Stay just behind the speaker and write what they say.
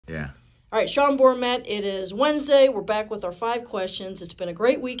Yeah. All right, Sean Bormet, it is Wednesday. We're back with our 5 questions. It's been a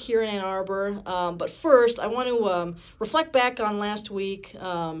great week here in Ann Arbor. But first, I want to reflect back on last week.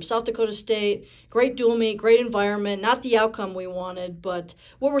 South Dakota State, great dual meet, great environment. Not the outcome we wanted, but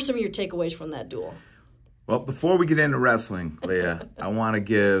what were some of your takeaways from that duel? Well, before we get into wrestling, Leah, I want to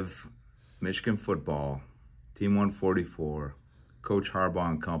give Michigan football, Team 144, Coach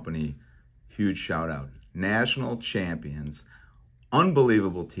Harbaugh and company, huge shout out. National champions.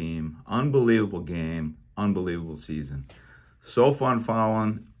 Unbelievable team, unbelievable game, unbelievable season. So fun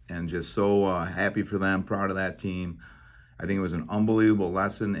following and just so happy for them, proud of that team. I think it was an unbelievable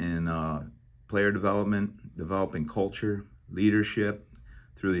lesson in player development, developing culture, leadership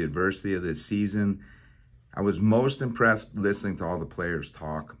through the adversity of this season. I was most impressed listening to all the players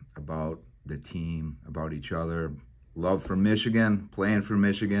talk about the team, about each other, love for Michigan, playing for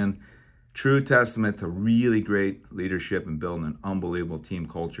Michigan. True testament to really great leadership and building an unbelievable team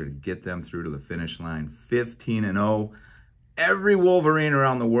culture to get them through to the finish line. 15-0. Every Wolverine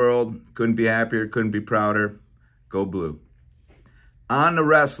around the world couldn't be happier, couldn't be prouder. Go Blue. On to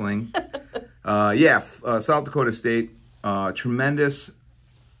wrestling. South Dakota State, tremendous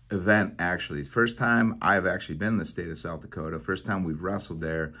event, actually. First time I've actually been in the state of South Dakota. First time we've wrestled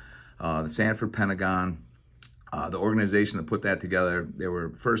there. The Sanford Pentagon. The organization that put that together, they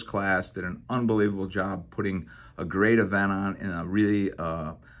were first class, did an unbelievable job putting a great event on in a really,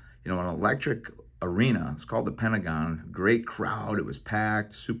 an electric arena. It's called the Pentagon. Great crowd. It was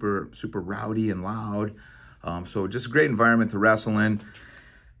packed, super rowdy and loud. So just a great environment to wrestle in.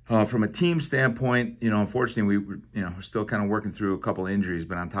 From a team standpoint, unfortunately, we're still kind of working through a couple injuries,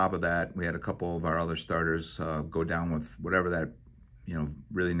 but on top of that, we had a couple of our other starters go down with whatever that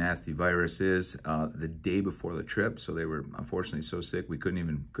really nasty virus is the day before the trip. So they were unfortunately so sick we couldn't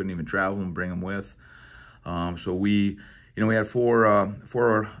even travel and bring them with. So we had four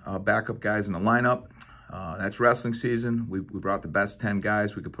backup guys in the lineup. That's wrestling season. We brought the best 10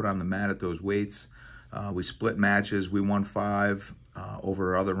 guys we could put on the mat at those weights. We split matches. We won 5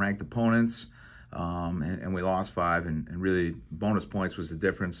 over other ranked opponents. And we lost 5, and really bonus points was the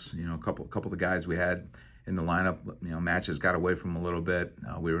difference. A couple of the guys we had in the lineup, matches got away from them a little bit.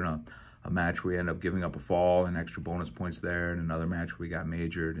 We were in a match where we ended up giving up a fall and extra bonus points there, and another match where we got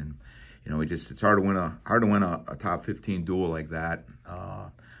majored. And it's hard to win a top 15 duel like that.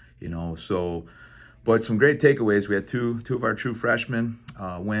 But some great takeaways. We had two of our true freshmen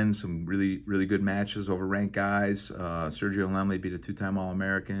win some really good matches over ranked guys. Sergio Lemley beat a 2-time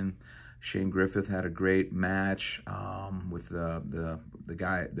All-American. Shane Griffith had a great match with the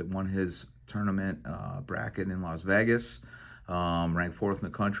guy that won his tournament bracket in Las Vegas, ranked 4th in the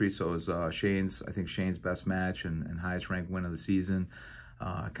country. So it was Shane's best match and highest ranked win of the season.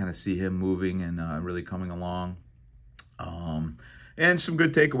 I kind of see him moving and really coming along. And some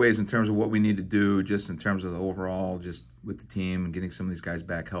good takeaways in terms of what we need to do, just in terms of the overall, just with the team and getting some of these guys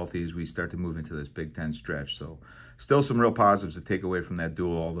back healthy as we start to move into this Big Ten stretch. So still some real positives to take away from that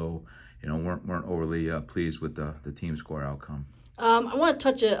duel, although weren't overly pleased with the team score outcome. I want to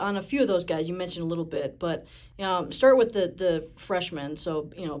touch on a few of those guys you mentioned a little bit, but start with the freshmen. So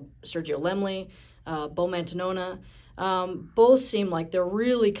Sergio Lemley, Bo Mantanona, both seem like they're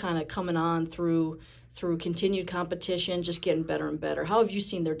really kind of coming on through continued competition, just getting better and better. How have you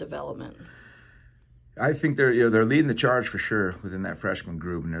seen their development? I think they're leading the charge for sure within that freshman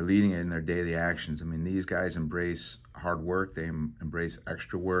group, and they're leading it in their daily actions. I mean, these guys embrace hard work. They embrace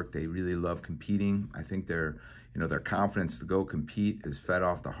extra work. They really love competing. I think their confidence to go compete is fed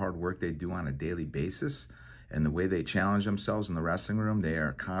off the hard work they do on a daily basis, and the way they challenge themselves in the wrestling room. They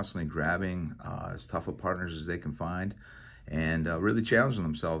are constantly grabbing as tough of partners as they can find, and really challenging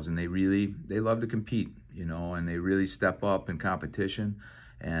themselves. And they love to compete, and they really step up in competition.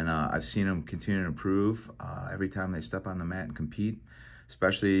 And I've seen them continue to improve every time they step on the mat and compete.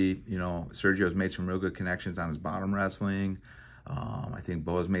 Especially, Sergio's made some real good connections on his bottom wrestling. I think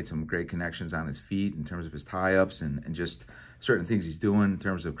Bo's made some great connections on his feet in terms of his tie-ups and just certain things he's doing in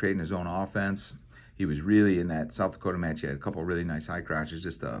terms of creating his own offense. He was really, in that South Dakota match, he had a couple of really nice high crotches,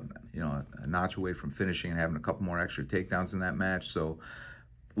 just a notch away from finishing and having a couple more extra takedowns in that match. So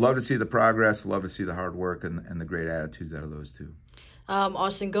love to see the progress, love to see the hard work and the great attitudes out of those two.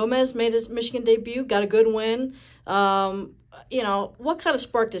 Austin Gomez made his Michigan debut, got a good win. What kind of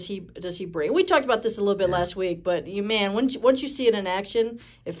spark does he bring? We talked about this a little bit last week, but once you see it in action,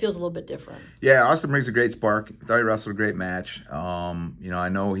 it feels a little bit different. Yeah, Austin brings a great spark. I thought he wrestled a great match. I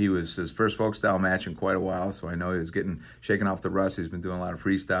know he was his first folk style match in quite a while, so I know he was shaking off the rust. He's been doing a lot of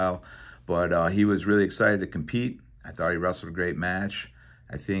freestyle, but he was really excited to compete. I thought he wrestled a great match.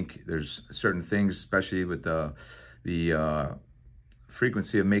 I think there's certain things, especially with the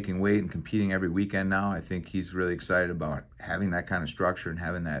frequency of making weight and competing every weekend now. I think he's really excited about having that kind of structure and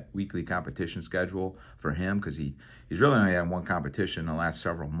having that weekly competition schedule for him, because he's really only had one competition in the last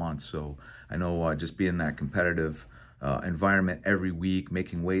several months. So I know just being that competitive environment every week,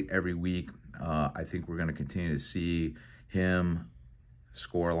 making weight every week, I think we're going to continue to see him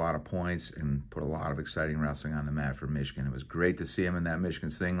score a lot of points and put a lot of exciting wrestling on the mat for Michigan. It was great to see him in that Michigan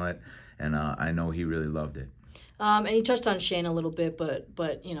singlet, and I know he really loved it. And you touched on Shane a little bit,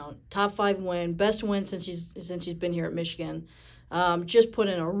 but you know, top 5 win, best win since he's been here at Michigan. Just put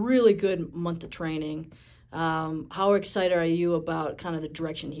in a really good month of training. How excited are you about kind of the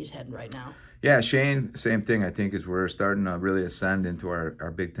direction he's heading right now? Yeah, Shane, same thing. I think as we're starting to really ascend into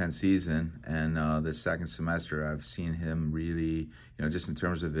our Big Ten season, and this second semester, I've seen him really, you know, just in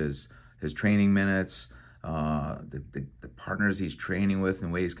terms of his training minutes, the partners he's training with,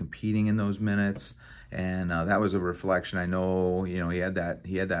 and the way he's competing in those minutes. And that was a reflection. I know, you know, he had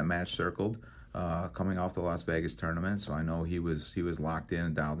that match circled coming off the Las Vegas tournament, so I know he was locked in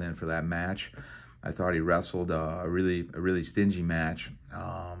and dialed in for that match. I thought he wrestled a really stingy match.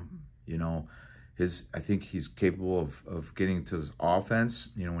 You know, I think he's capable of getting to his offense.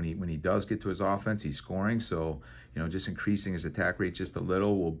 You know, when he does get to his offense, he's scoring. So, you know, just increasing his attack rate just a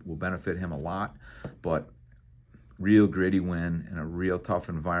little will benefit him a lot. But real gritty win in a real tough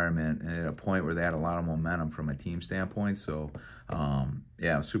environment, and at a point where they had a lot of momentum from a team standpoint. So,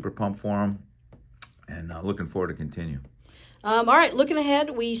 yeah, super pumped for him, and looking forward to continue. All right, looking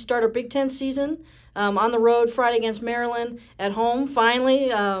ahead, we start our Big Ten season on the road Friday against Maryland, at home finally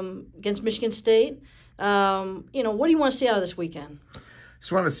against Michigan State. You know, what do you want to see out of this weekend?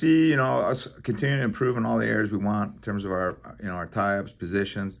 Just want to see, you know, us continue to improve in all the areas we want in terms of our, you know, our tie-ups,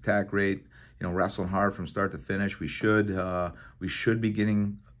 positions, attack rate. You know, wrestling hard from start to finish. We should be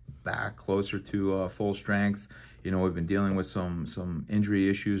getting back closer to full strength. You know, we've been dealing with some injury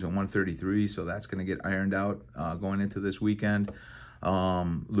issues on 133, so that's going to get ironed out going into this weekend.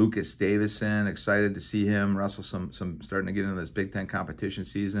 Lucas Davison, excited to see him wrestle some starting to get into this Big Ten competition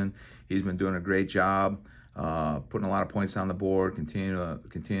season. He's been doing a great job, putting a lot of points on the board, continue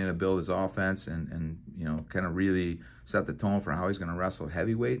to build his offense, and you know, kind of really set the tone for how he's going to wrestle at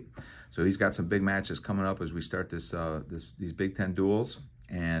heavyweight. So he's got some big matches coming up as we start these Big Ten duels,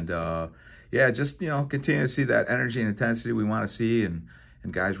 and yeah, just, you know, continue to see that energy and intensity we want to see, and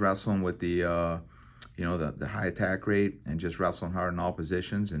guys wrestling with the you know, the high attack rate, and just wrestling hard in all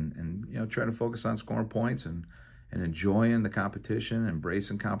positions, and you know, trying to focus on scoring points and enjoying the competition,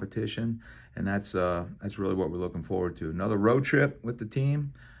 embracing competition, and that's really what we're looking forward to. Another road trip with the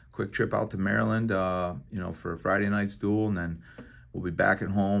team, quick trip out to Maryland, you know, for a Friday night's duel, and then we'll be back at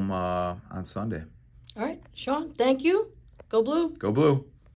home on Sunday. All right, Sean, thank you. Go Blue. Go Blue.